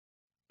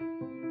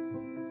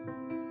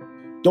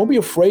Don't be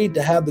afraid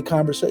to have the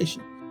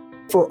conversation.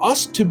 For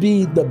us to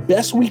be the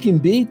best we can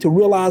be, to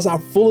realize our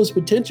fullest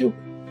potential,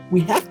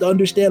 we have to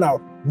understand our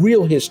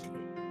real history,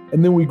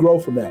 and then we grow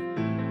from that.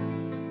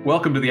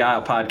 Welcome to the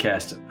Aisle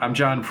Podcast. I'm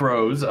John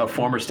Froese, a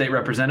former state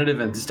representative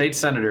and state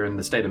senator in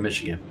the state of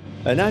Michigan.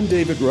 And I'm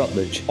David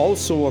Rutledge,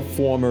 also a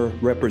former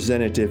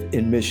representative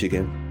in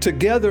Michigan.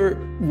 Together,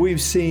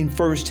 we've seen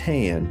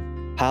firsthand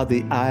how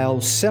the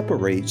aisle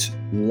separates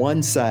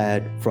one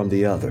side from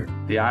the other.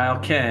 The aisle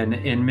can,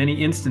 in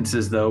many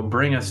instances, though,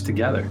 bring us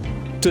together.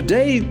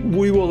 Today,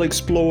 we will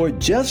explore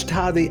just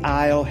how the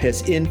aisle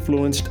has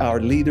influenced our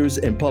leaders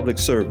and public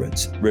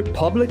servants,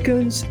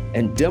 Republicans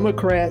and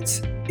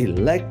Democrats,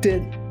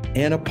 elected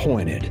and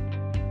appointed.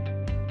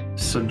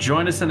 So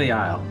join us in the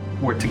aisle,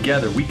 where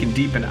together we can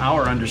deepen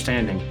our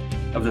understanding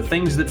of the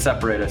things that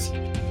separate us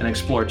and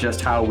explore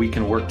just how we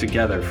can work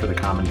together for the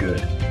common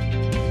good.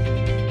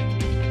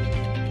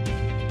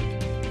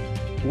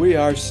 We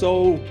are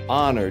so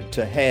honored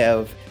to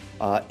have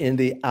in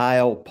the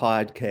Aisle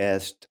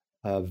Podcast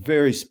a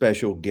very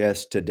special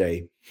guest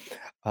today,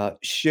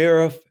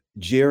 Sheriff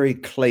Jerry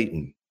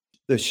Clayton.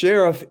 The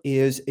sheriff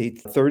is a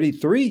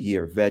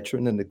 33-year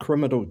veteran in the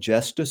criminal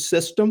justice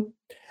system.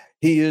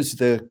 He is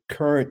the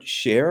current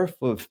sheriff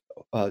of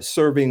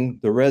serving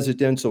the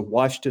residents of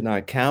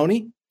Washtenaw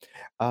County,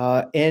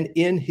 and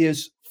in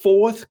his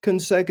fourth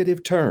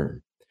consecutive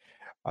term.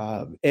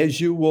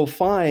 As you will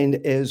find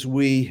as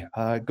we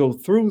go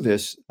through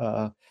this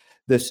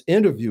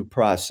interview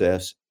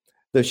process,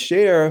 the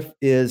sheriff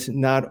is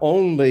not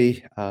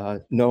only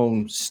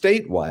known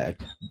statewide,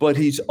 but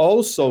he's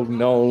also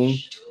known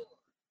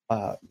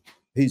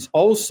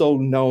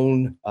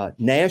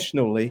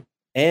nationally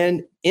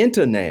and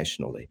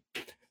internationally.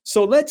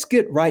 So let's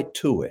get right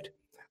to it.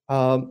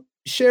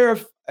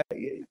 Sheriff,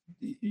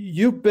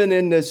 you've been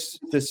in this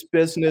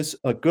business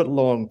a good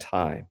long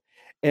time,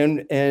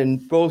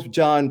 and both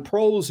John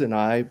Froese and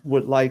I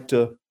would like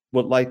to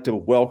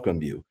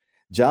welcome you.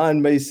 John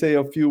may say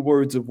a few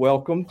words of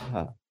welcome.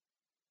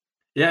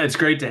 Yeah, it's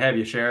great to have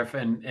you, Sheriff.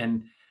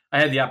 And I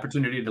had the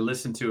opportunity to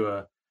listen to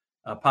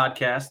a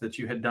podcast that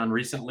you had done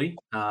recently.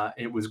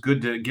 It was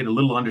good to get a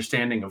little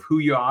understanding of who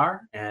you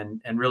are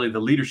and really the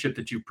leadership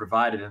that you've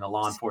provided in the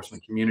law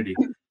enforcement community.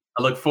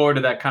 I look forward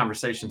to that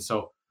conversation.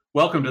 So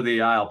welcome to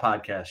the Aisle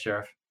Podcast,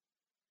 Sheriff.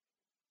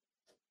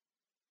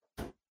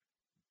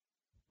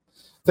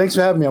 Thanks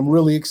for having me. I'm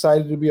really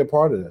excited to be a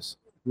part of this.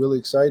 Really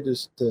excited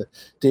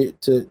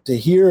to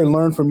hear and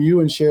learn from you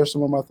and share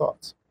some of my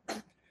thoughts.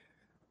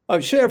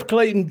 Sheriff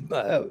Clayton,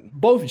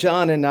 both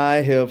John and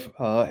I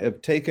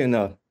have taken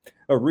a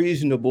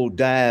reasonable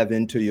dive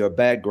into your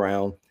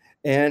background,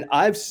 and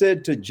I've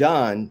said to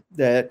John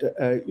that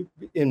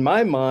in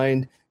my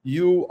mind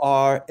you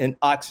are an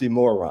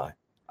oxymoron.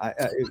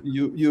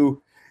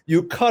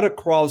 You cut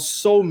across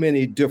so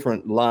many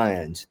different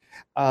lines,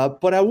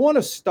 but I want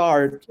to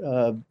start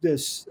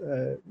this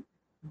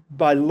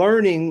by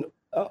learning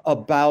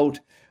about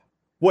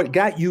what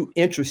got you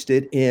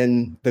interested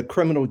in the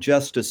criminal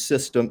justice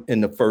system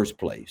in the first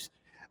place.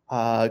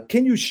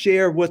 Can you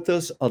share with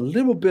us a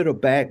little bit of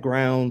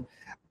background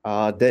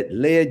that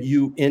led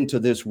you into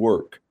this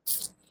work?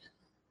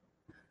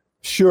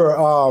 Sure.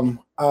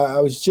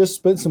 I was just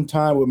spent some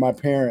time with my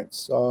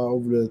parents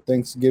over the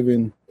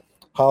Thanksgiving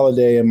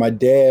holiday, and my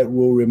dad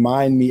will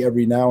remind me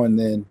every now and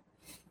then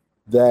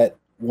that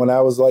when I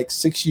was like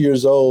 6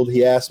 years old,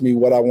 he asked me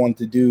what I wanted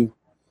to do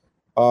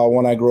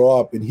when I grow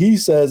up. And he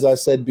says, I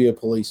said, be a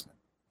policeman.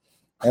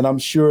 And I'm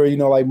sure,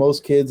 like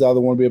most kids, I either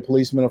want to be a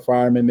policeman, a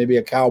fireman, maybe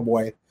a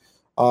cowboy.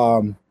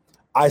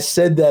 I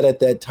said that at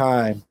that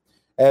time.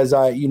 As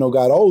I,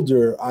 got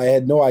older, I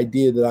had no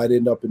idea that I'd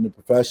end up in the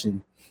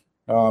profession.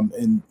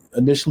 And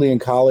initially in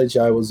college,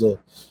 I was a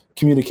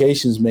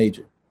communications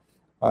major.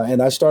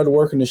 And I started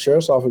working in the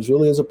sheriff's office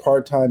really as a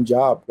part-time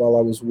job while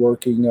I was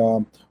working.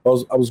 I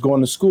was going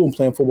to school and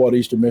playing football at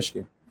Eastern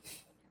Michigan.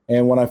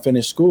 And when I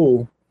finished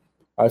school,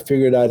 I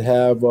figured I'd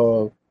have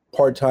a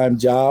part-time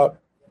job.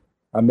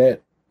 I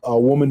met a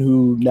woman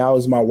who now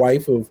is my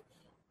wife of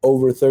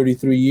over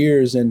 33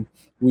 years, and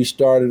we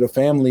started a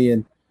family.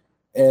 And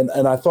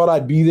I thought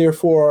I'd be there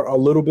for a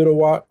little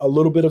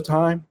bit of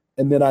time,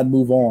 and then I'd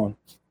move on.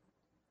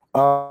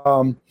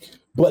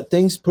 But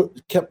things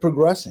kept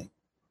progressing.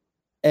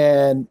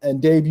 And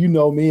Dave, you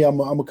know me, I'm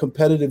a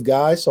competitive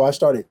guy, so I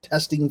started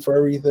testing for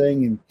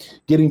everything and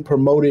getting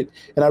promoted,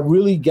 and I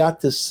really got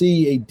to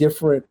see a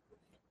different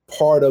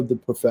part of the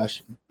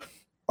profession.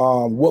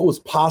 What was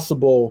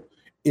possible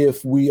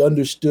if we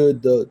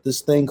understood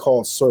this thing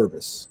called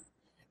service,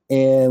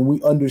 and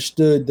we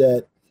understood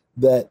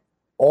that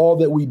all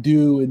that we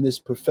do in this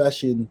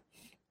profession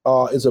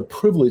is a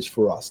privilege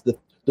for us.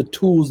 The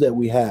tools that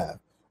we have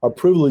are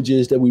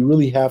privileges that we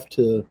really have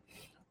to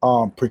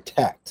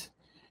protect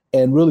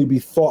and really be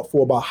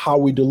thoughtful about how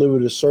we deliver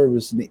the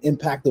service and the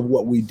impact of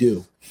what we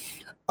do.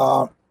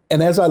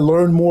 And as I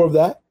learned more of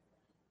that,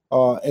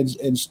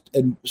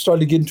 and started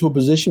to get into a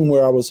position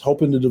where I was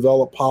hoping to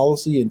develop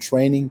policy and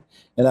training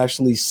and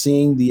actually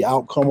seeing the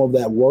outcome of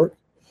that work,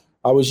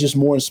 I was just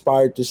more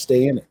inspired to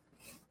stay in it.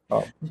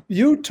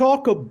 You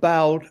talk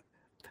about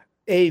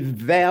a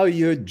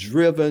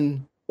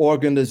value-driven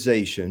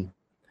organization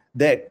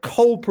that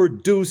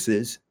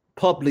co-produces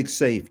public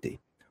safety.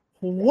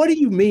 What do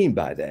you mean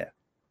by that?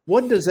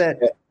 What does that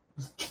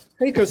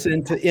take us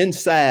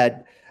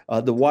inside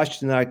the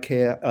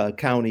Washtenaw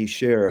County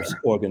Sheriff's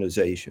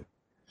Organization?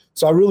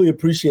 So I really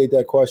appreciate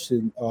that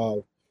question,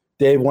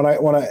 Dave.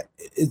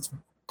 It's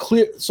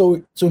clear.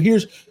 So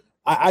here's,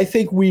 I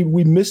think we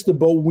missed the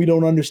boat. We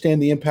don't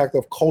understand the impact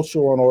of culture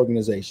on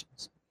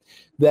organizations.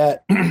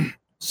 That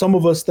some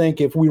of us think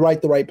if we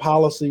write the right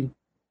policy,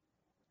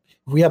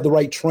 if we have the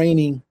right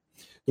training,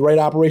 the right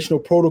operational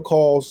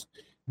protocols,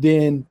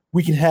 then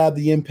we can have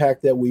the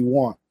impact that we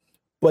want.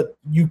 But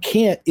you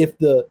can't if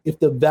the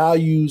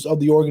values of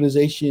the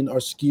organization are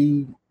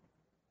skewed,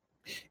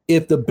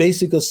 if the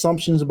basic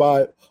assumptions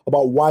about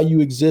why you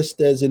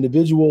exist as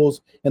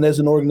individuals and as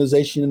an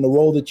organization and the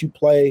role that you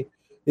play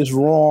is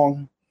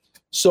wrong.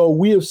 So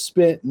we have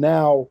spent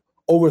now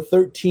over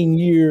 13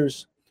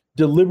 years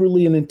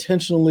deliberately and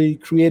intentionally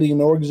creating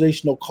an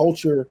organizational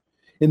culture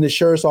in the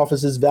sheriff's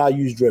office is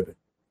values driven,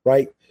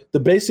 right? The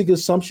basic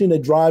assumption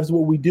that drives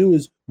what we do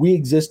is we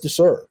exist to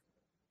serve.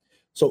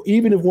 So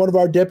even if one of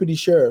our deputy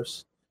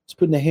sheriffs is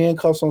putting the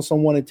handcuffs on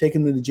someone and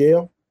taking them to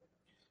jail,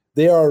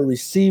 they are a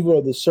receiver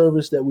of the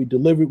service that we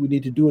delivered. We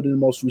need to do it in the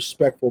most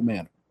respectful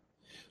manner.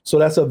 So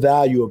that's a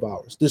value of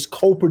ours. This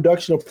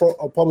co-production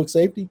of public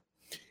safety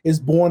is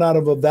born out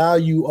of a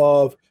value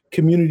of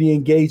community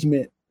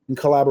engagement and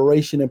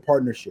collaboration and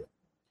partnership.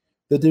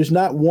 That there's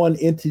not one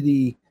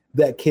entity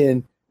that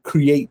can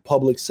create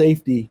public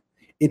safety.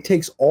 It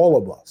takes all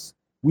of us.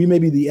 We may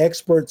be the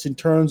experts in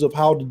terms of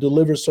how to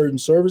deliver certain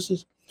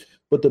services,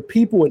 but the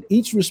people in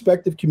each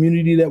respective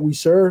community that we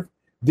serve,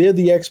 they're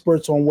the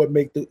experts on what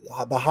make the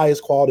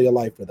highest quality of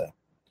life for them,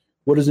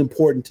 what is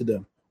important to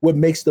them, what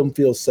makes them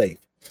feel safe.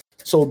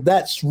 So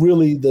that's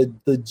really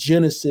the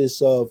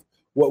genesis of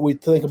what we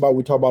think about.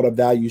 We talk about a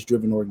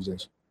values-driven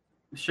organization.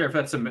 Sheriff,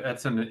 that's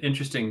an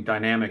interesting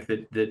dynamic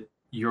that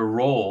your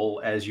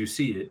role, as you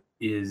see it,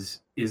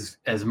 is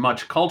as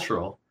much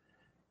cultural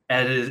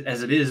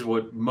as it is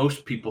what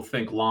most people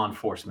think law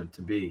enforcement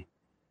to be.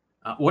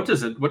 What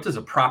does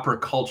a proper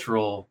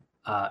cultural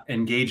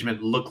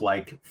engagement look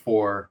like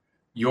for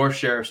your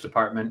sheriff's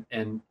department,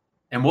 and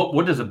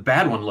what does a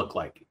bad one look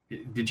like?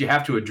 Did you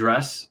have to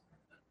address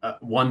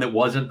one that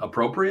wasn't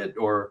appropriate,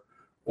 or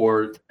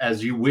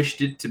as you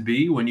wished it to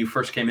be when you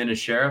first came in as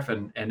sheriff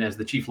and as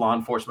the chief law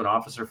enforcement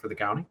officer for the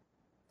county?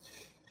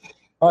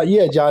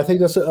 Yeah, John, I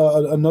think that's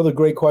another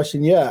great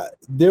question. Yeah,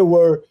 there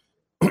were,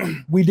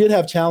 we did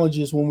have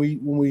challenges when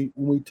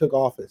we took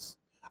office.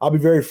 I'll be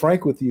very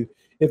frank with you.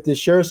 If the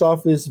sheriff's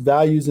office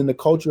values and the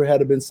culture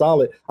had been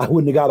solid, I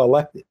wouldn't have got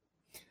elected.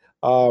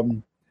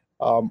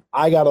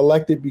 I got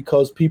elected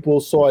because people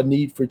saw a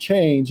need for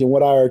change, and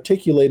what I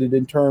articulated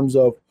in terms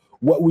of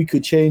what we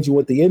could change and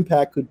what the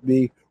impact could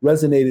be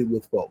resonated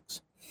with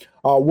folks.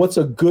 What's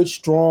a good,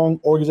 strong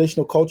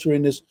organizational culture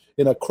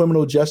in a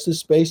criminal justice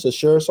space, a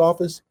sheriff's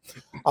office?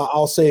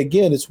 I'll say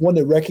again, it's one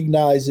that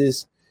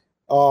recognizes,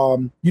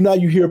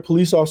 you hear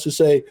police officers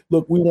say,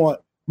 look, we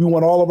want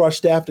all of our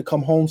staff to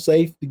come home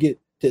safe,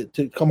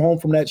 to come home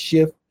from that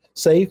shift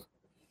safe.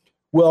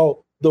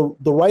 Well,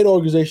 the right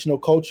organizational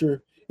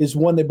culture is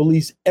one that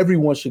believes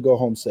everyone should go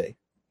home safe,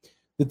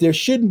 that there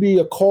shouldn't be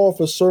a call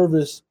for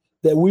service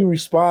that we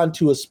respond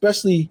to,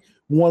 especially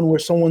one where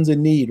someone's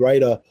in need,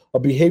 right? A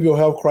behavioral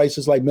health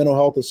crisis like mental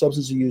health or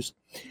substance use,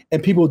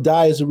 and people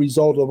die as a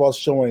result of us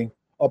showing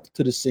up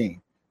to the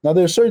scene. Now,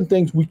 there are certain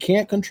things we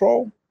can't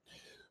control,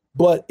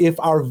 but if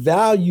our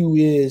value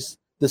is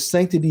the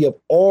sanctity of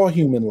all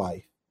human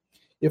life,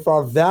 if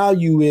our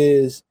value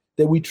is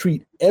that we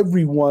treat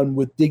everyone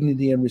with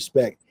dignity and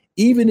respect,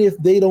 even if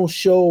they don't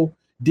show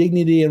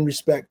dignity and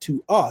respect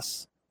to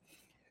us,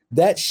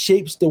 that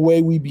shapes the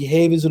way we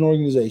behave as an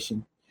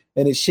organization,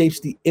 and it shapes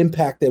the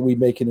impact that we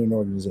make in an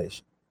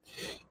organization.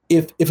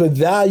 If a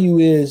value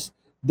is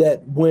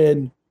that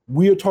when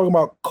we are talking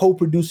about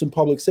co-producing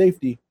public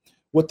safety,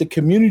 what the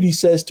community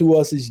says to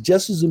us is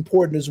just as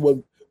important as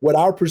what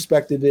our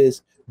perspective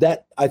is,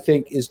 that I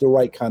think is the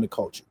right kind of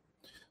culture.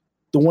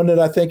 The one that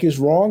I think is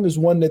wrong is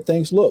one that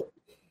thinks, look,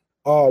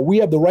 we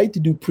have the right to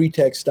do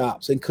pretext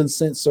stops and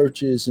consent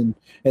searches and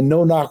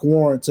no-knock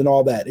warrants and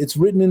all that. It's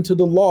written into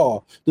the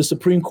law. The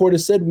Supreme Court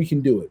has said we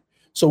can do it,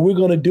 so we're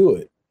going to do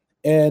it,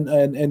 and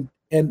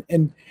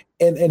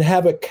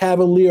have a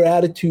cavalier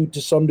attitude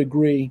to some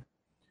degree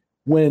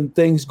when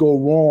things go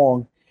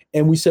wrong.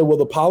 And we say, well,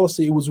 the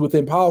policy, it was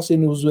within policy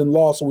and it was within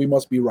law, so we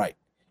must be right,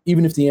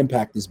 even if the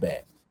impact is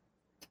bad.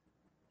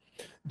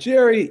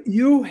 Jerry,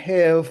 you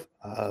have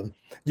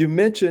you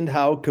mentioned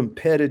how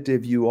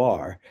competitive you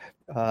are,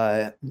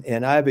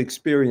 and I've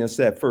experienced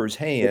that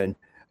firsthand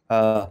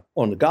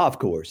on the golf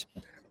course.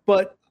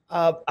 But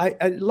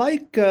I'd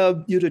like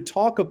you to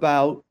talk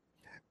about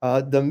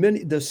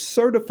the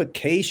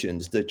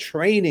certifications, the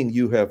training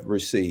you have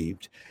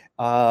received,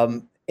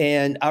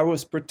 and I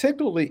was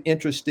particularly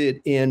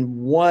interested in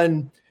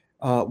one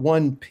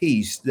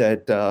piece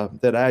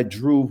that I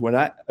drew when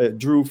I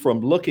drew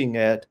from looking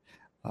at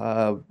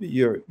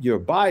your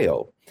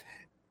bio,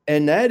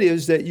 and that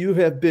is that you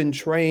have been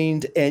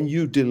trained and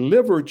you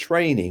deliver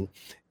training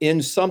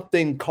in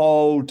something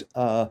called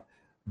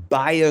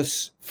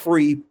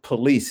bias-free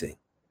policing.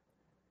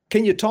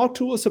 Can you talk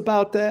to us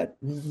about that?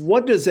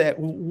 What is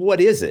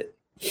it?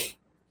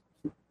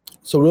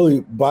 So really,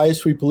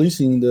 bias-free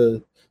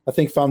policing, I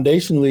think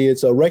foundationally,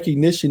 it's a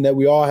recognition that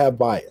we all have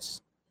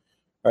bias,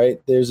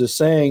 right? There's a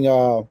saying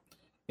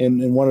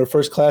in one of the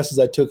first classes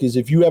I took is,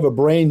 if you have a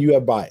brain, you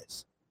have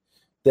bias.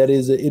 It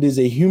is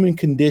a human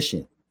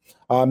condition.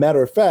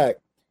 Matter of fact,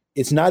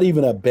 it's not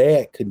even a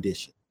bad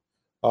condition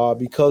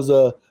because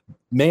a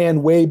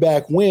man way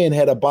back when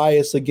had a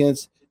bias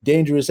against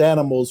dangerous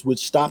animals,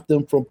 which stopped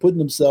them from putting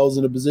themselves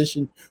in a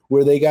position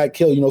where they got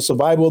killed.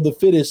 Survival of the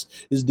fittest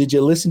is, did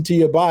you listen to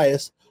your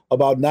bias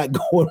about not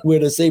going where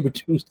the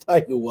saber-toothed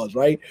tiger was,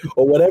 right?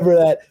 Or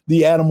whatever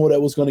the animal that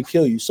was going to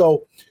kill you.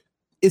 So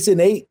it's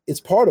innate,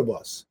 it's part of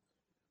us.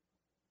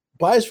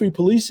 Bias-free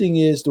policing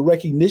is the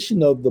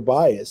recognition of the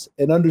bias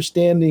and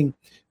understanding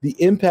the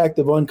impact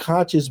of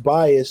unconscious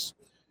bias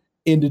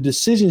in the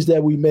decisions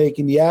that we make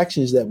and the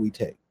actions that we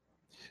take.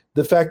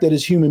 The fact that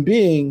as human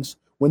beings,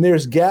 when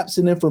there's gaps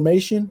in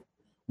information,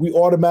 we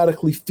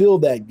automatically fill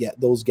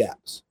those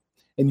gaps.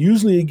 And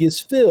usually it gets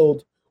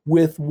filled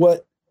with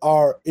what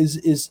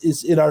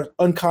is in our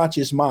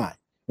unconscious mind,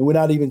 and we're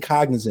not even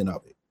cognizant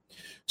of it.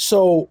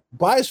 So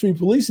bias-free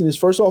policing is,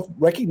 first off,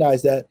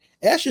 recognize that.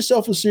 Ask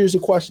yourself a series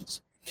of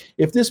questions.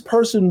 If this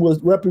person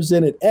was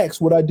represented X,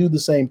 would I do the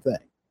same thing?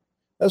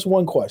 That's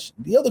one question.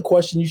 The other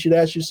question you should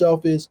ask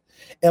yourself is,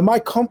 am I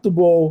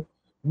comfortable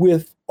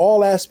with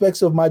all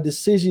aspects of my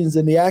decisions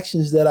and the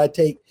actions that I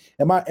take?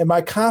 Am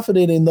I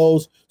confident in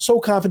those, so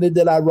confident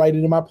that I write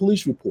it in my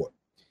police report?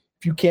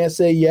 If you can't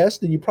say yes,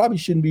 then you probably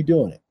shouldn't be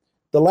doing it.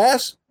 The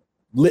last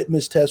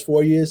litmus test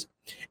for you is,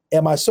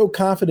 am I so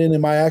confident in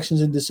my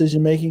actions and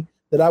decision making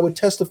that I would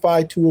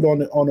testify to it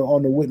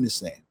on the witness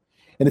stand?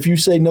 And if you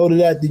say no to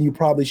that, then you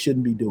probably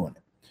shouldn't be doing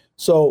it.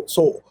 So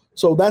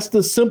that's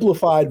the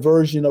simplified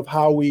version of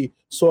how we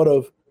sort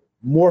of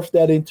morph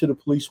that into the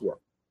police work.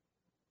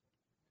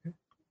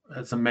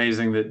 That's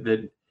amazing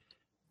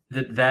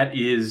that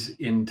is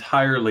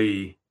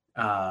entirely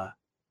the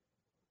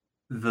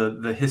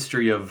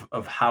history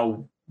of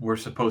how we're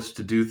supposed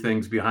to do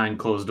things behind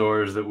closed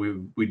doors that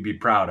we'd be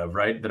proud of,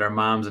 right? That our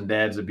moms and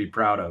dads would be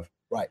proud of.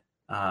 Right.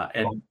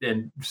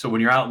 And so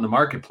when you're out in the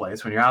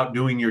marketplace, when you're out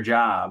doing your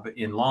job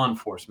in law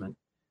enforcement,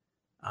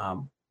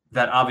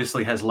 that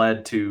obviously has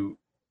led to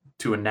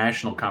a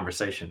national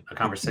conversation, a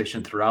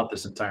conversation throughout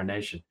this entire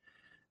nation.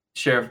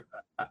 Sheriff,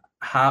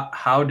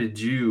 how did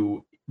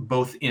you,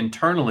 both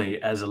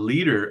internally as a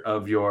leader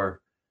of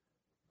your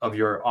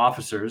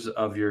officers,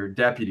 of your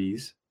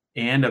deputies,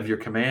 and of your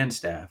command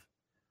staff,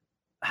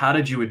 how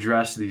did you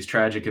address these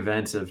tragic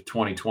events of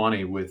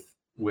 2020 with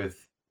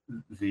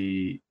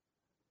the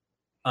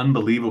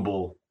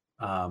unbelievable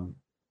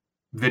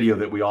video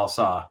that we all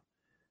saw,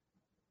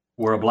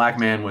 where a black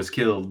man was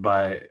killed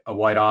by a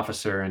white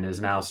officer and is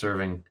now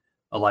serving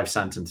a life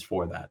sentence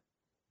for that?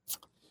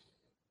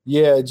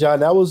 Yeah,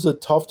 John, that was a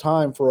tough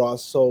time for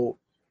us. So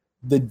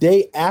the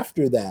day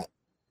after that,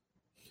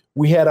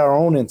 we had our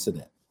own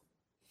incident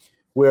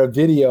where a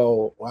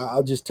video,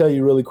 I'll just tell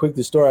you really quick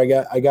the story.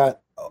 I got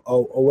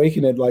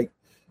awakened at like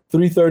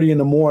 3:30 in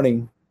the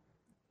morning.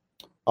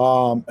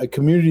 A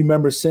community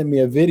member sent me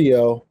a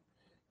video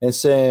and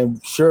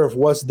saying, "Sheriff,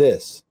 what's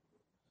this?"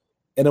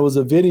 And it was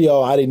a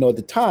video I didn't know at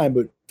the time,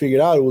 but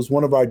figured out it was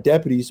one of our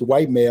deputies, a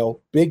white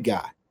male, big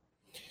guy,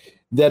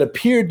 that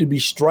appeared to be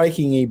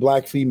striking a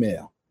black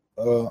female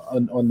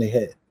on the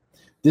head.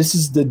 This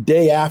is the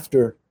day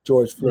after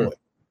George Floyd.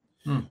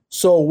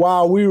 So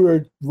while we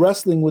were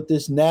wrestling with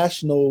this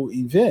national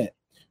event,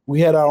 we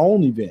had our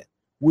own event,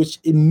 which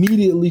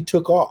immediately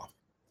took off.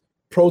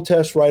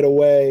 Protests right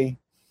away.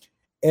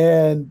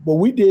 And what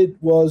we did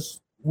was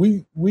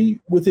we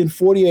within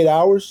 48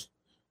 hours,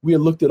 we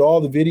had looked at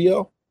all the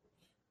video.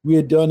 We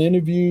had done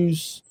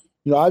interviews.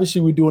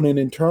 Obviously we're doing an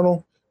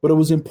internal, but it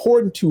was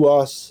important to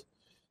us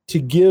to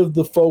give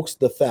the folks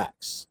the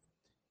facts.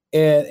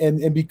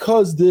 And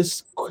because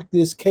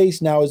this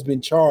case now has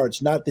been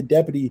charged, not the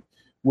deputy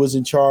was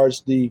in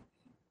charge, the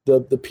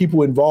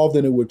people involved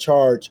in it were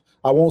charged.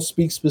 I won't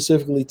speak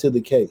specifically to the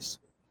case.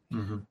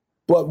 Mm-hmm.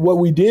 But what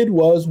we did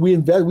was we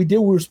did what we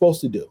were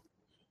supposed to do.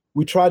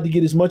 We tried to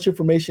get as much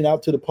information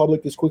out to the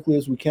public as quickly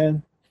as we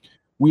can.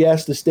 We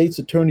asked the state's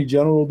attorney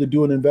general to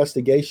do an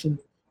investigation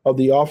of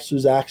the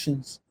officers'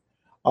 actions.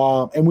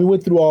 And we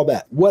went through all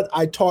that. What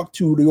I talked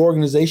to the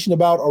organization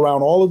about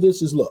around all of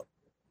this is, look,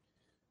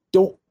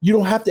 you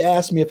don't have to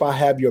ask me if I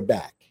have your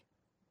back.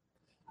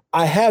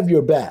 I have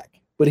your back,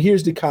 but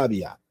here's the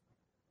caveat.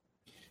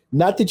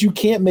 Not that you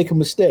can't make a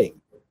mistake.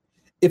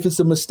 If it's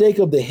a mistake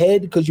of the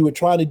head because you were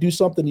trying to do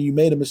something and you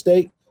made a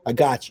mistake, I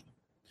got you.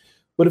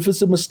 But if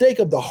it's a mistake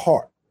of the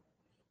heart,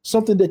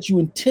 something that you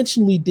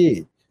intentionally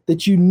did,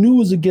 that you knew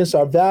was against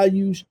our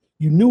values,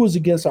 you knew was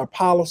against our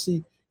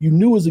policy, you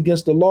knew was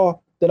against the law,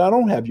 then I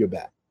don't have your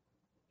back.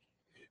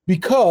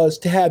 Because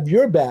to have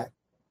your back,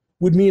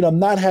 would mean I'm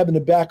not having the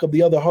back of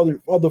the other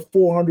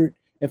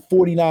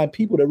 449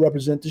 people that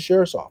represent the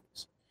sheriff's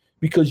office,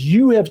 because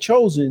you have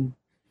chosen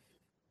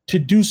to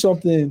do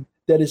something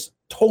that is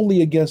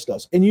totally against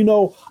us. And,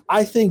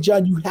 I think,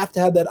 John, you have to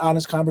have that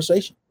honest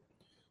conversation.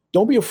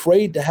 Don't be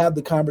afraid to have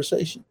the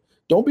conversation.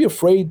 Don't be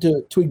afraid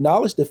to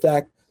acknowledge the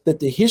fact that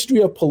the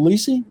history of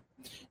policing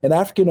and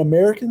African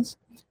Americans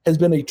has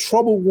been a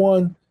troubled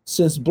one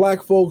since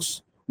Black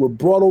folks were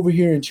brought over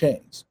here in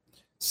chains.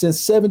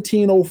 Since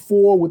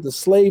 1704 with the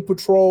slave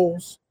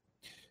patrols,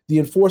 the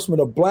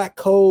enforcement of Black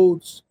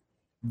codes,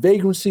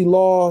 vagrancy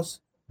laws,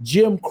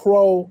 Jim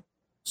Crow,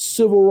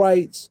 civil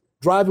rights,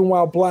 driving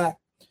while Black,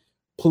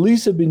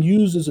 police have been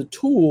used as a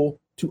tool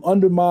to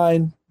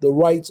undermine the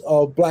rights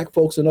of Black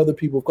folks and other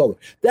people of color.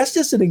 That's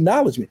just an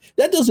acknowledgement.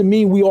 That doesn't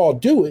mean we all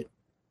do it.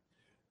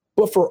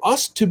 But for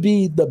us to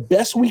be the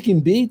best we can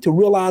be, to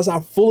realize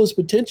our fullest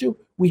potential,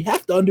 we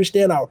have to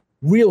understand our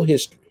real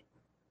history.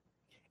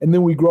 And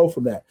then we grow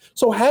from that.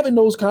 So having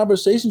those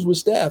conversations with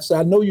staff, so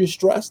I know you're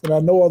stressed and I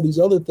know all these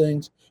other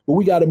things, but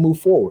we got to move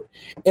forward.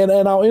 And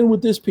I'll end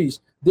with this piece.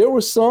 There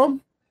were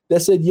some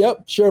that said,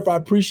 yep, Sheriff, I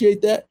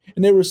appreciate that.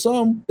 And there were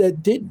some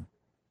that didn't.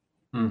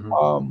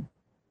 Mm-hmm.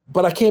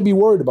 But I can't be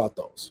worried about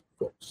those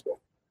folks.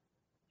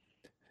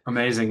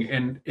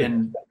 Amazing.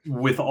 And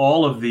with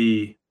all of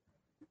the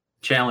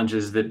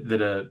challenges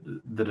that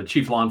a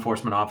chief law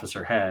enforcement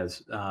officer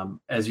has,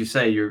 as you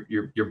say,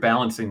 you're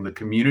balancing the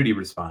community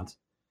response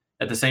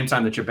at the same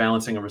time that you're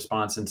balancing a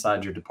response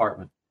inside your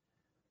department.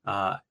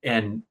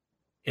 And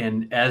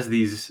as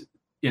these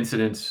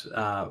incidents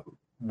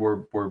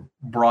were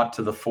brought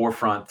to the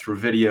forefront through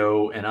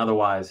video and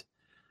otherwise,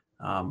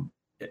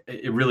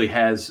 it really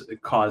has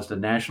caused a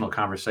national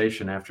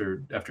conversation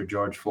after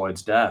George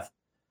Floyd's death.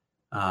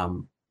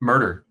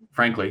 Murder,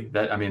 frankly,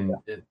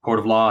 court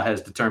of law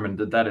has determined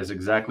that is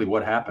exactly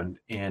what happened.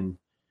 And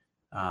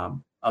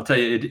I'll tell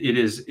you,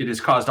 it has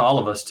caused all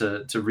of us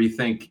to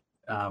rethink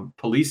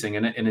policing.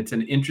 And it's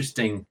an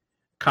interesting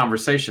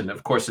conversation.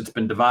 Of course, it's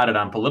been divided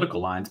on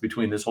political lines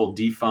between this whole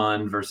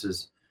defund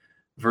versus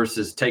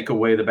take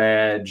away the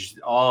badge,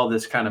 all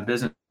this kind of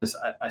business.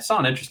 I saw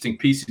an interesting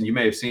piece, and you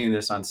may have seen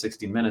this on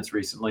 60 Minutes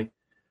recently,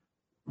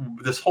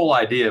 this whole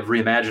idea of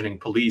reimagining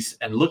police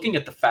and looking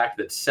at the fact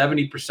that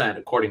 70%,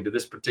 according to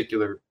this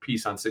particular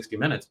piece on 60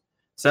 Minutes,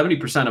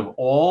 70% of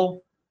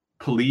all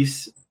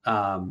police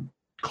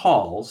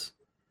calls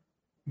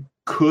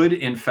could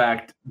in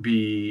fact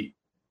be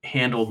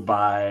handled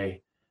by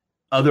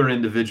other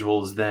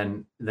individuals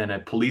than a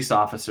police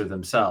officer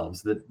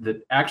themselves,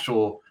 that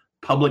actual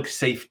public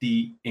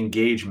safety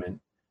engagement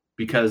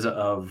because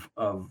of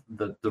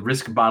the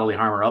risk of bodily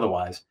harm or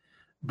otherwise.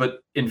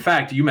 But in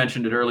fact, you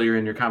mentioned it earlier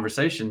in your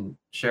conversation,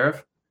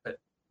 Sheriff,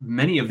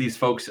 many of these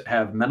folks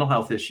have mental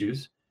health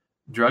issues,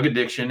 drug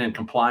addiction and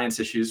compliance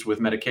issues with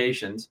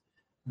medications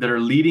that are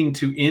leading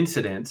to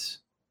incidents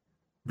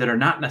that are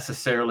not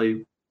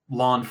necessarily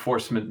law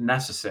enforcement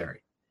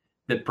necessary,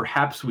 that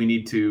perhaps we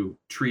need to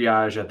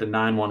triage at the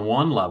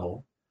 911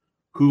 level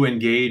who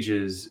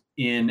engages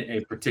in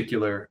a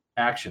particular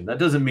action. That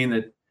doesn't mean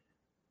that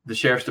the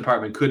sheriff's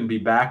department couldn't be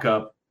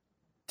backup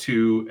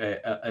to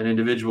an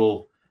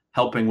individual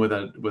helping with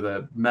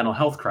a mental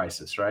health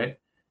crisis, right?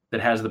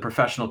 That has the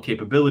professional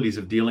capabilities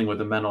of dealing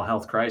with a mental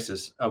health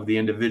crisis of the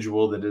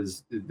individual that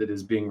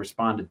is being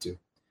responded to.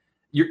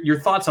 Your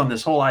thoughts on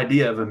this whole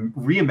idea of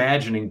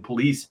reimagining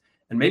police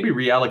and maybe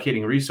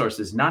reallocating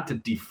resources, not to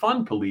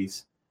defund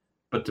police,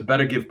 but to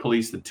better give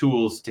police the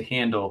tools to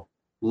handle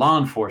law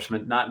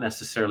enforcement, not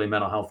necessarily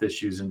mental health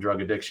issues and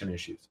drug addiction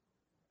issues.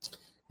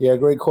 Yeah,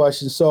 great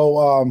question.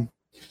 So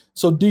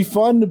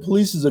defund the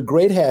police is a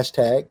great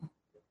hashtag,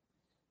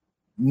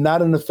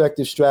 not an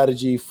effective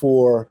strategy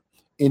for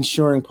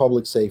ensuring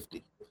public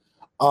safety.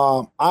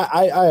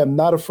 I am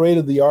not afraid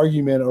of the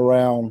argument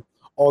around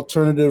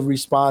alternative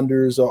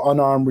responders or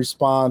unarmed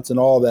response and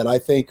all that. I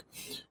think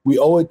we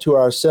owe it to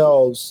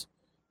ourselves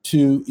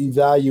to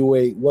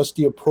evaluate what's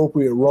the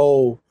appropriate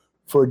role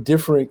for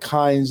different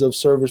kinds of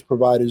service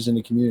providers in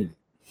the community.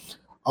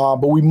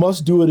 But we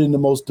must do it in the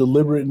most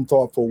deliberate and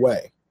thoughtful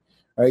way.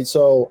 Right.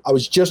 So I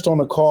was just on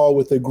a call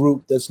with a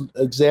group that's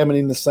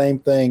examining the same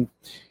thing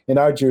in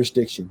our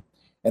jurisdiction.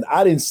 And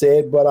I didn't say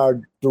it, but our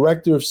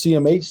director of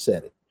CMH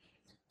said it.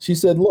 She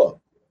said,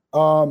 look,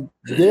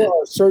 there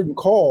are certain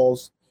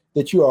calls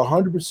that you are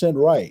 100%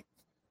 right.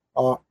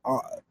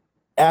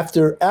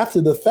 After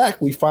the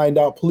fact, we find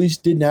out police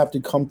didn't have to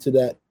come to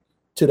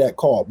that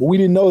call, but we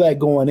didn't know that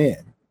going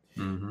in.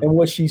 Mm-hmm. And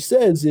what she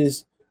says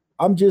is,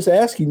 I'm just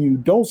asking you,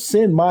 don't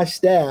send my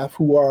staff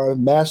who are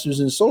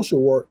masters in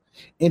social work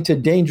into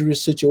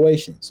dangerous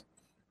situations.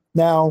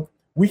 Now,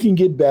 we can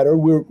get better.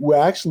 We're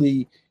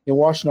actually in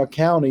Washtenaw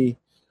County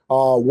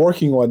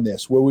working on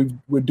this, where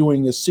we're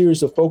doing a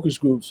series of focus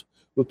groups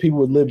with people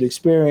with lived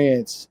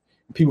experience,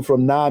 people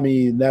from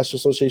NAMI, National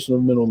Association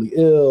of Mentally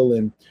Ill,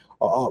 and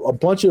a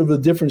bunch of the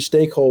different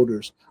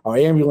stakeholders, our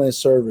ambulance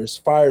service,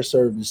 fire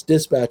service,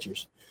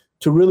 dispatchers,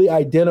 to really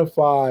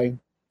identify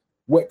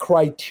what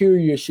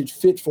criteria should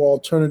fit for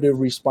alternative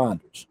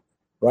responders,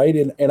 right?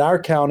 In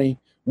our county,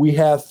 we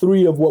have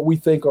 3 of what we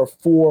think are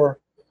 4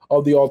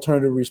 of the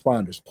alternative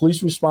responders.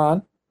 Police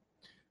respond.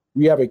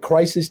 We have a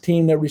crisis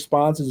team that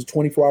responds as a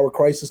 24-hour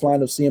crisis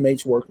line of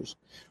CMH workers.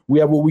 We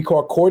have what we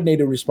call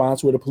coordinated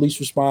response, where the police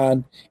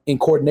respond in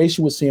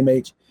coordination with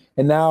CMH.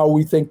 And now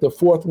we think the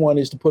 4th one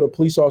is to put a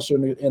police officer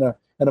and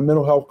a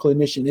mental health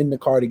clinician in the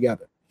car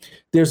together.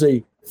 There's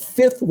a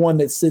 5th one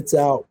that sits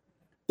out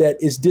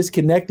that is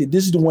disconnected.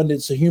 This is the one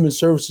that's a human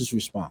services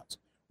response,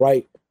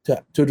 right?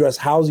 To address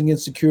housing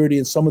insecurity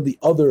and some of the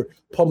other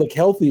public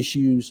health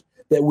issues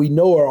that we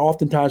know are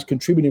oftentimes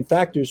contributing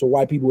factors of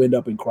why people end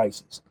up in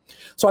crisis.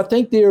 So I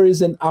think there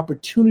is an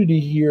opportunity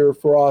here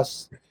for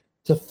us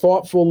to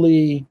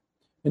thoughtfully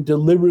and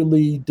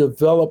deliberately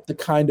develop the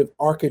kind of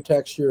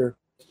architecture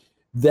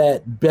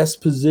that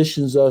best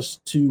positions us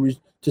to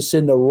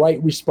send the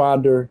right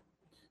responder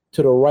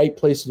to the right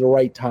place at the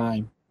right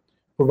time,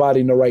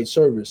 providing the right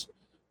service.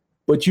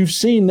 But you've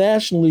seen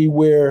nationally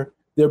where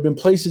there have been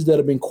places that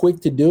have been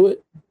quick to do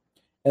it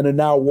and are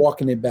now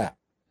walking it back.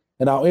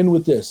 And I'll end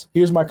with this.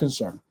 Here's my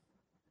concern,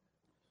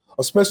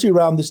 especially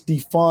around this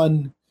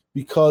defund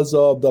because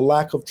of the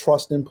lack of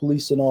trust in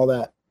police and all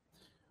that.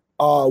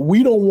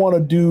 We don't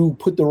want to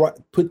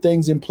put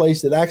things in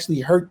place that actually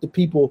hurt the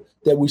people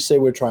that we say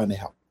we're trying to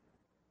help.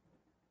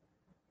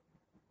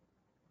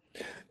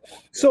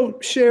 So,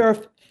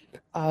 Sheriff,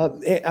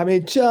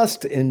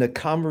 just in the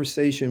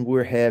conversation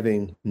we're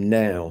having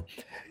now,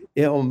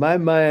 my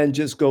mind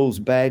just goes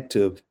back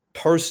to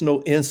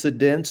personal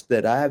incidents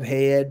that I've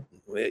had,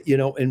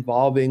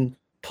 involving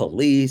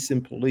police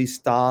and police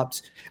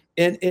stops.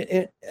 And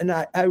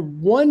I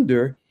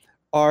wonder,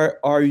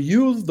 are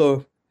you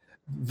the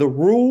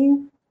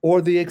rule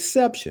or the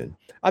exception?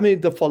 I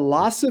mean, the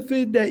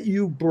philosophy that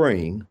you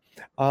bring,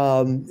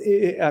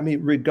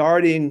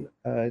 regarding,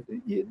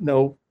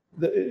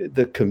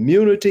 the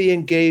community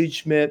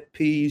engagement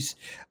piece,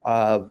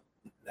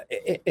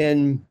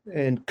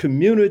 and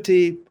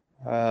community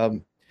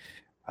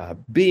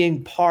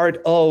being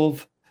part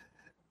of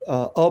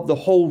the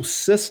whole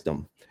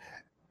system.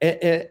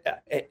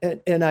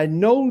 And I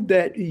know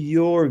that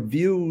your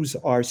views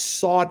are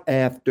sought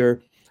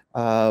after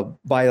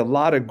by a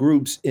lot of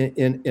groups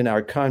in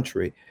our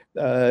country,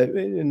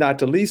 not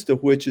the least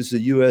of which is the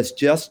U.S.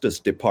 Justice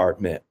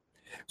Department.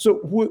 So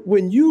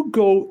when you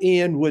go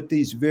in with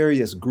these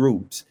various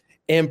groups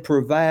and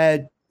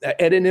provide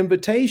at an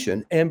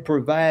invitation and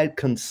provide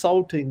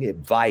consulting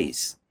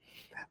advice,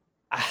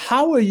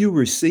 how are you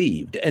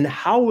received, and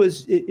how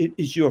is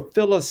your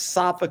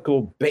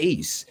philosophical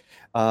base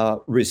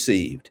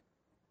received?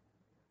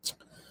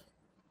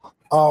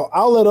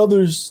 I'll let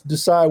others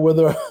decide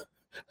whether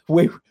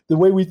the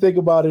way we think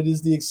about it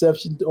is the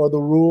exception or the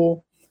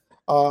rule.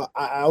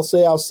 I'll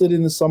say I'll sit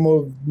in some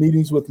of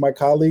meetings with my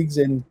colleagues,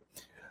 and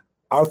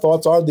our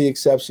thoughts are the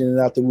exception and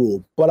not the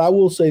rule. But I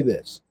will say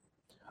this.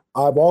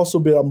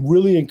 I'm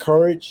really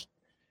encouraged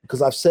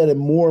because I've said in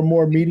more and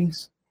more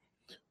meetings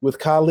with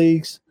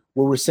colleagues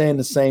where we're saying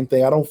the same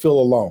thing. I don't feel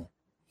alone.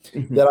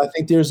 Mm-hmm. That I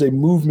think there's a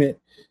movement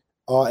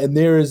and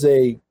there is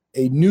a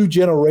new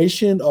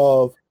generation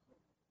of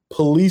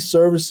police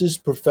services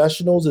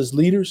professionals as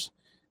leaders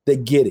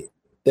that get it,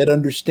 that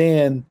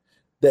understand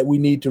that we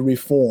need to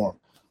reform.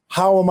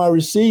 How am I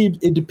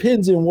received? It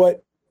depends in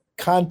what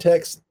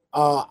context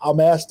I'm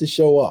asked to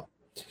show up.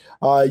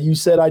 You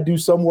said I do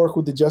some work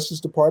with the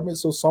Justice Department,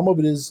 so some of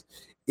it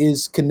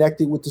is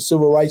connected with the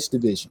Civil Rights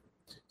Division.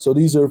 So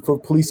these are for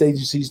police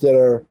agencies that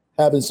are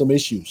having some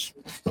issues.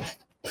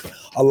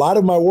 A lot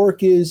of my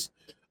work is,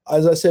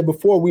 as I said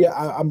before,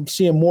 I'm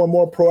seeing more and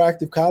more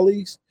proactive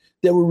colleagues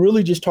that we're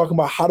really just talking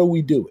about how do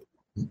we do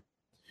it.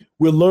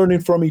 We're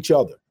learning from each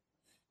other.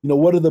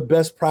 What are the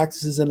best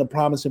practices and the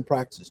promising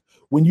practices?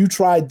 When you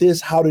tried this,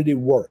 how did it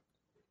work?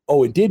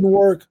 Oh, it didn't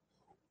work.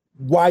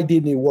 Why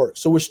didn't it work?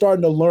 So we're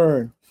starting to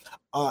learn.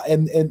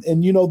 And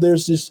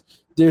there's this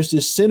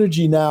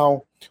synergy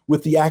now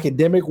with the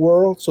academic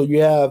world. So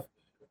you have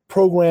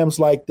programs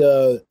like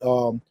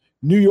the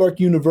New York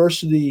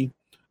University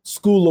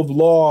School of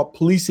Law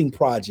Policing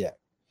Project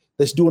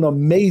that's doing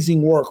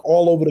amazing work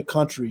all over the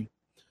country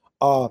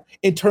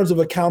in terms of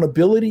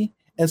accountability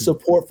and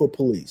support for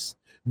police.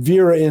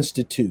 Vera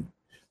Institute,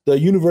 the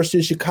University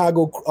of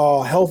Chicago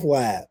Health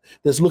Lab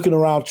that's looking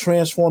around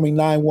transforming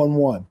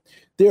 911.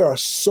 There are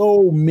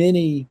so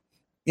many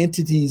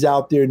entities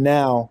out there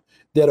now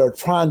that are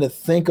trying to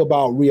think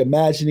about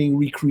reimagining,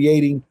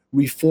 recreating,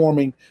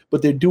 reforming,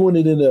 but they're doing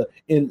it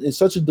in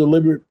such a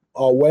deliberate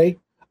way.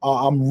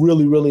 I'm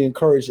really, really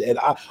encouraged. And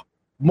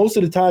most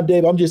of the time,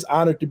 Dave, I'm just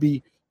honored to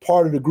be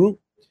part of the group.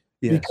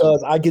 Yes.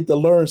 Because I get to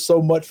learn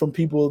so much from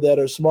people that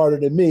are smarter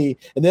than me.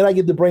 And then I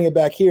get to bring it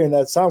back here. And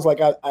that sounds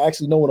like I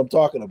actually know what I'm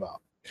talking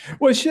about.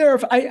 Well,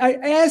 Sheriff, I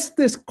asked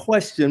this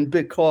question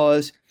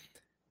because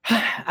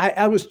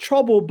I was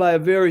troubled by a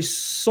very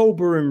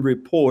sobering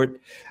report,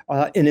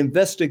 an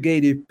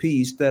investigative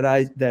piece that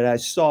I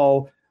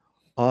saw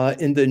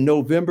in the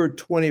November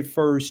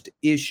 21st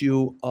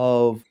issue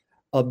of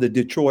the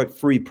Detroit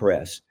Free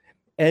Press.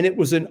 And it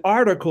was an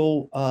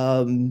article,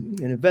 an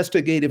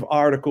investigative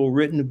article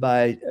written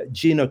by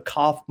Gina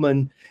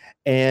Kaufman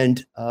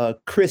and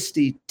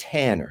Christy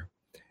Tanner.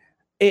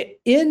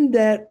 In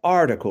that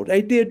article,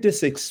 they did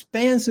this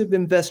expansive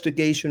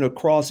investigation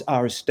across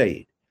our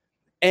state.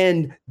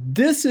 And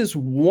this is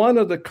one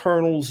of the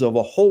kernels of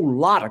a whole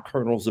lot of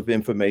kernels of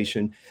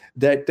information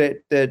that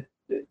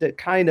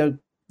kind of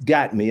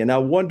got me. And I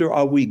wonder,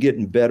 are we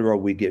getting better or are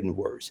we getting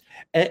worse?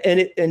 And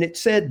it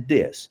said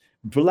this: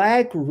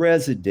 Black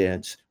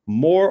residents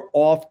more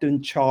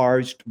often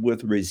charged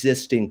with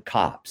resisting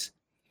cops.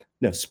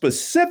 Now,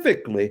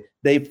 specifically,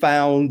 they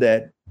found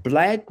that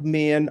Black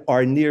men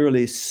are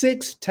nearly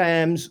 6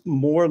 times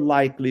more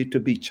likely to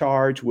be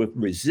charged with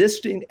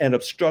resisting and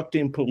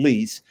obstructing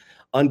police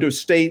under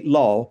state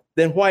law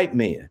than white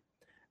men.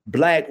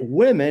 Black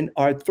women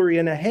are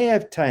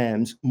 3.5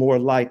 times more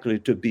likely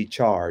to be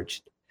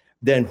charged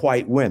than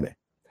white women.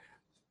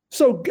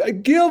 So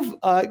give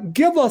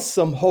us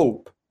some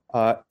hope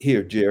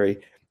here, Jerry,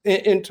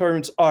 in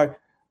terms of,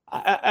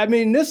 I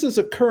mean, this is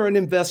a current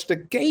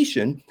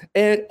investigation,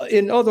 and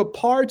in other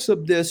parts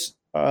of this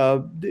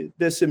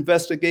this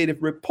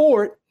investigative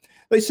report,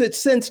 they said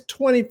since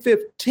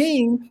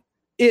 2015,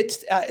 it's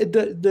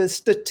the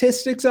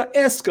statistics are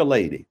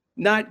escalating,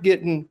 not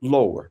getting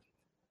lower.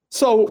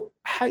 So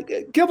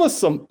give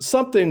us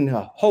something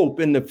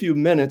hope in the few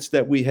minutes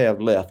that we have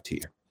left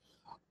here.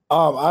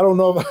 I don't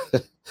know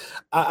if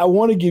I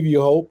want to give you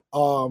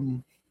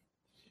hope.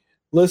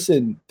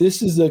 Listen,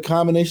 this is a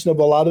combination of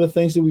a lot of the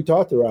things that we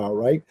talked about,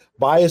 right?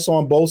 Bias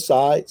on both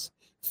sides,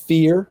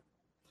 fear.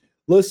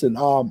 Listen,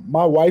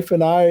 my wife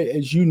and I,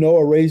 as you know,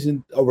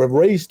 have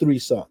raised 3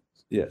 sons.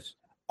 Yes.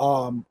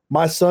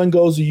 My son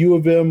goes to U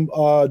of M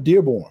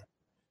Dearborn.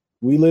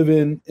 We live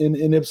in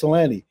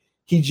Ypsilanti.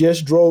 He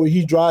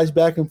drives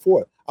back and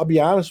forth. I'll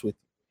be honest with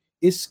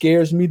you. It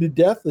scares me to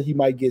death that he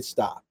might get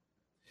stopped.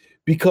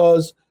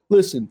 Because,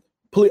 listen,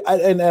 please,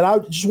 and I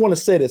just want to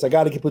say this. I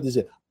got to put this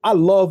in. I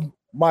love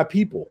my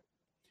people,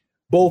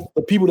 both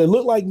the people that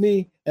look like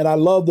me, and I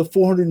love the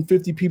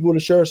 450 people in the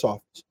sheriff's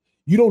office.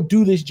 You don't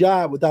do this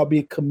job without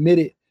being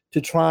committed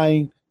to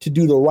trying to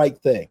do the right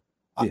thing.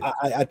 Yeah.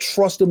 I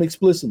trust them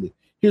explicitly.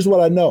 Here's what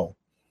I know.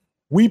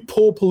 We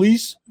pull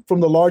police from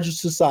the larger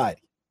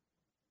society,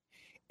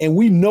 and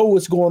we know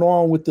what's going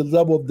on with the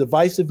level of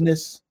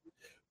divisiveness,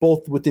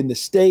 both within the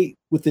state,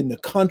 within the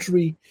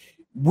country.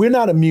 We're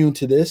not immune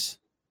to this.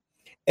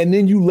 And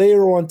then you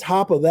layer on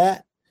top of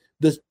that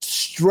the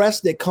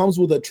stress that comes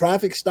with a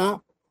traffic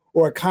stop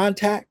or a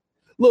contact.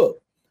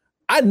 Look,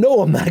 I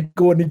know I'm not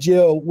going to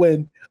jail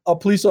when a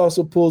police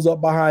officer pulls up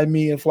behind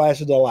me and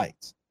flashes the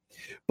lights,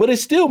 but it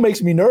still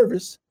makes me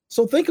nervous.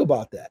 So think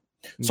about that.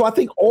 So I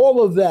think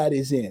all of that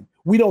is in.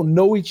 We don't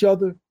know each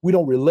other. We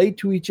don't relate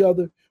to each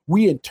other.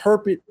 We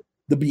interpret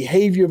the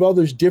behavior of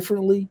others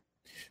differently.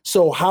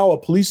 So how a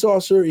police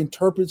officer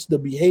interprets the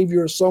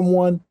behavior of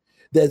someone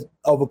that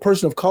of a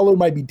person of color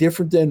might be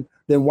different than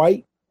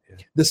white.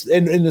 This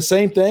and the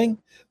same thing,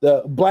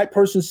 the Black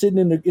person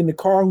sitting in the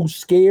car who's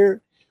scared,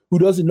 who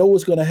doesn't know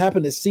what's going to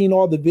happen, has seen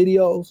all the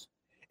videos.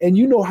 And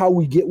you know how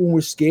we get when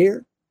we're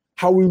scared,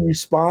 how we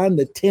respond,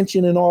 the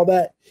tension and all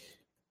that.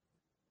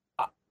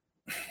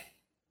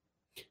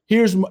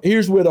 Here's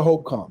where the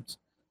hope comes.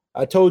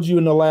 I told you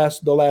in the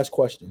last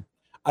question.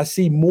 I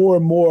see more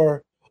and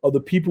more of the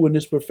people in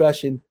this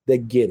profession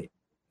that get it,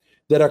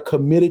 that are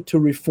committed to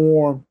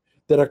reform,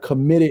 that are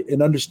committed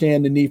and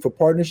understand the need for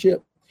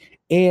partnership.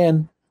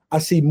 And I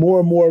see more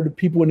and more of the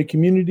people in the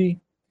community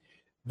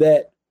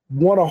that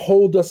want to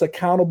hold us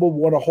accountable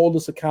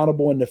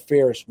in the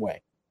fairest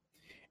way.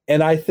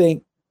 And I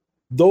think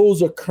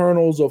those are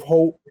kernels of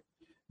hope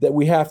that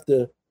we have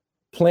to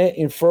plant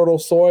in fertile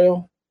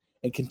soil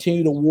and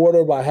continue to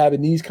water by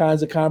having these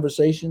kinds of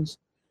conversations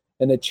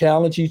and to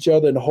challenge each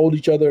other and hold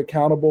each other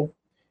accountable,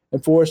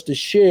 and for us to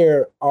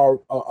share a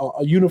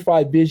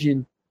unified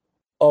vision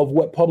of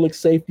what public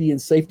safety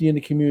and safety in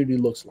the community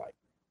looks like.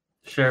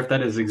 Sheriff,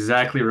 that is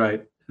exactly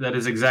right. That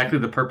is exactly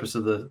the purpose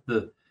of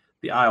the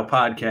Aisle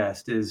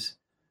podcast, is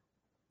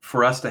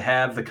for us to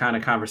have the kind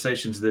of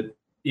conversations that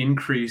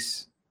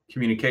increase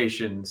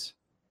communications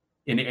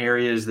in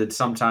areas that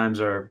sometimes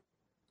are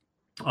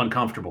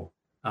uncomfortable,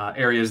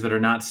 areas that are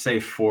not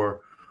safe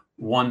for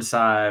one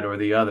side or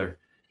the other.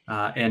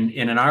 And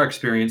in our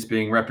experience,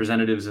 being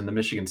representatives in the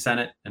Michigan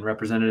Senate and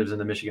representatives in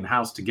the Michigan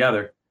House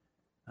together,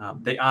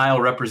 the aisle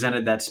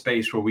represented that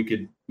space where we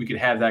could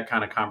have that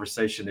kind of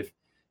conversation. If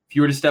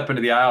you were to step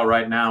into the aisle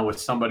right now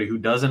with somebody who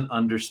doesn't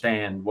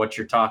understand what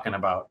you're talking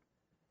about,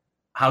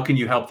 how can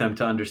you help them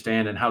to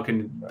understand, and how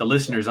can the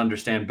listeners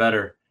understand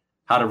better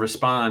how to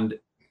respond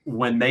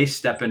when they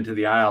step into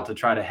the aisle to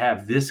try to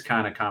have this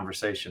kind of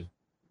conversation?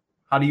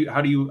 How do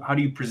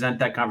you present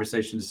that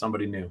conversation to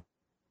somebody new?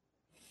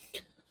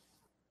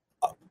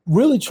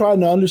 Really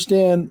trying to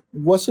understand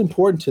what's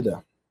important to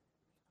them.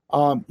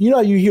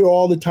 You hear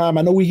all the time,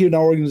 I know we hear in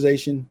our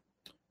organization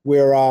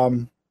where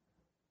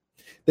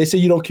they say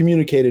you don't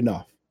communicate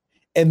enough.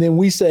 And then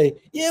we say,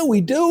 yeah, we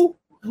do.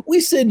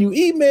 We send you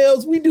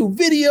emails, we do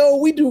video,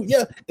 we do,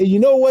 yeah. And you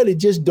know what? It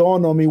just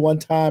dawned on me one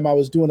time. I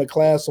was doing a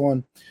class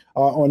on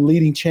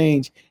leading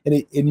change,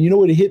 and you know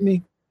what it hit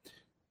me?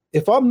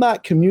 if I'm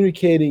not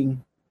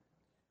communicating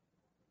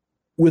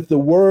with the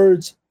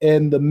words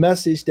and the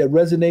message that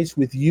resonates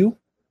with you,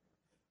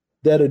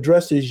 that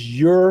addresses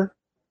your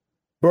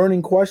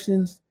burning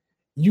questions,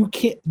 you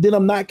can't, then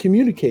I'm not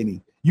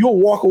communicating. You'll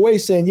walk away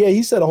saying, yeah,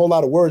 he said a whole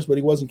lot of words, but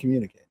he wasn't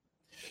communicating.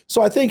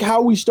 So I think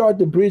how we start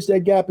to bridge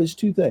that gap is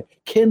two things.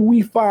 Can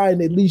we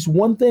find at least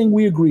one thing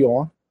we agree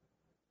on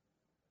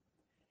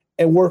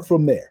and work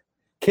from there?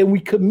 Can we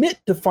commit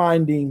to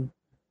finding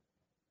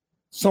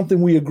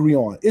something we agree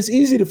on? It's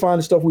easy to find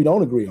the stuff we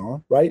don't agree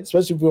on, right?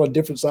 Especially if we're on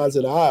different sides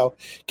of the aisle.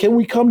 Can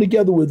we come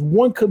together with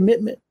one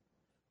commitment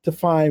to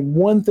find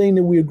one thing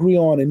that we agree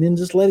on and then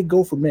just let it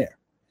go from there?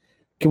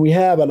 Can we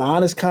have an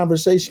honest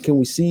conversation? Can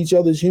we see each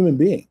other as human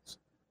beings?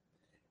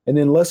 And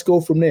then let's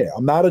go from there.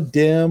 I'm not a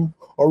Dem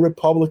or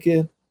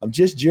Republican. I'm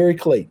just Jerry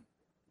Clayton,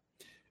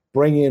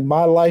 bringing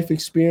my life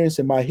experience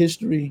and my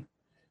history.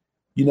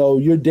 You know,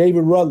 you're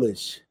David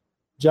Rutledge.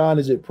 John,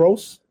 is it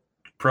Pros?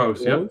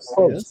 Pros, yep.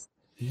 Pros.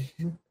 Yes.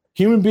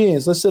 Human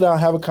beings, let's sit down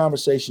and have a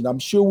conversation. I'm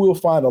sure we'll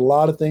find a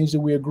lot of things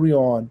that we agree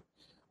on.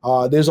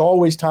 There's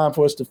always time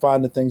for us to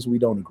find the things we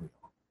don't agree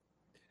on.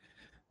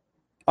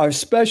 Our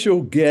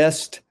special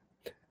guest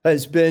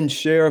has been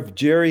Sheriff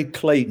Jerry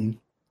Clayton,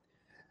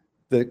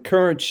 the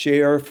current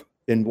sheriff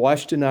in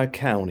Washtenaw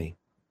County.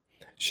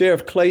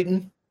 Sheriff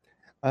Clayton,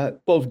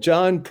 both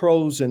John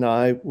Pros and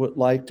I would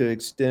like to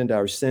extend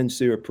our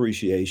sincere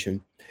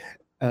appreciation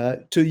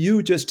to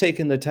you just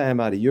taking the time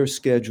out of your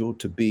schedule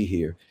to be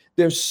here.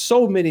 There's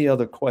so many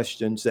other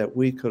questions that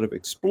we could have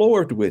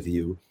explored with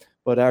you,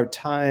 but our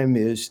time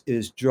is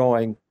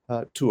drawing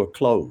to a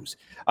close.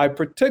 I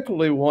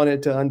particularly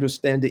wanted to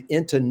understand the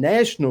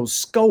international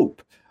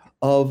scope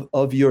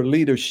of your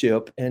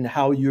leadership and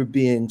how you're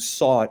being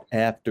sought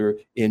after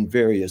in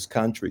various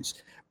countries.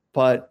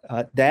 But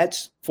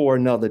that's for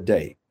another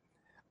day.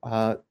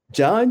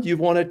 John, you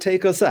want to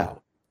take us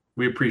out?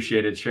 We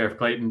appreciate it, Sheriff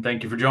Clayton.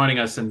 Thank you for joining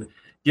us and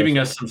giving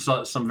us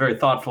some very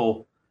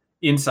thoughtful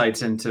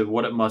insights into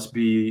what it must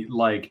be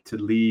like to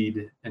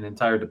lead an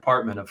entire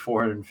department of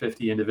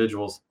 450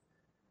 individuals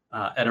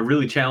at a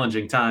really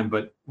challenging time,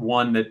 but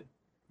one that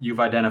you've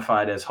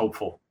identified as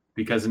hopeful.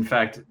 Because in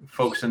fact,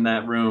 folks in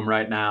that room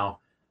right now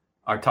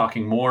are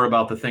talking more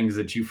about the things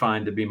that you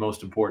find to be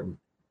most important.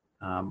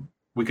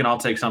 We can all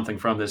take something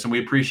from this, and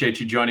we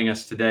appreciate you joining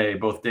us today,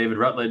 both David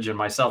Rutledge and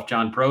myself,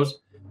 John Pros,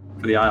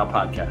 for the Aisle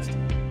Podcast.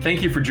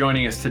 Thank you for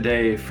joining us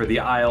today for the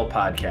Aisle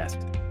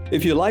Podcast.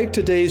 If you like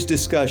today's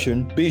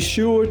discussion, be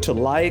sure to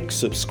like,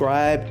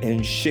 subscribe,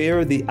 and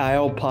share the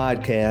Aisle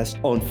Podcast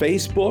on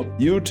Facebook,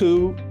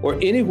 YouTube, or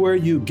anywhere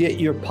you get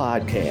your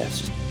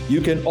podcasts. You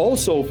can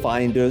also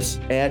find us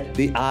at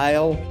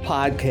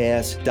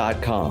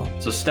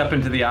theaislepodcast.com. So step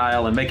into the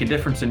aisle and make a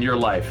difference in your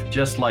life,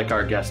 just like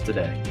our guest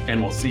today.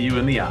 And we'll see you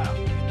in the aisle.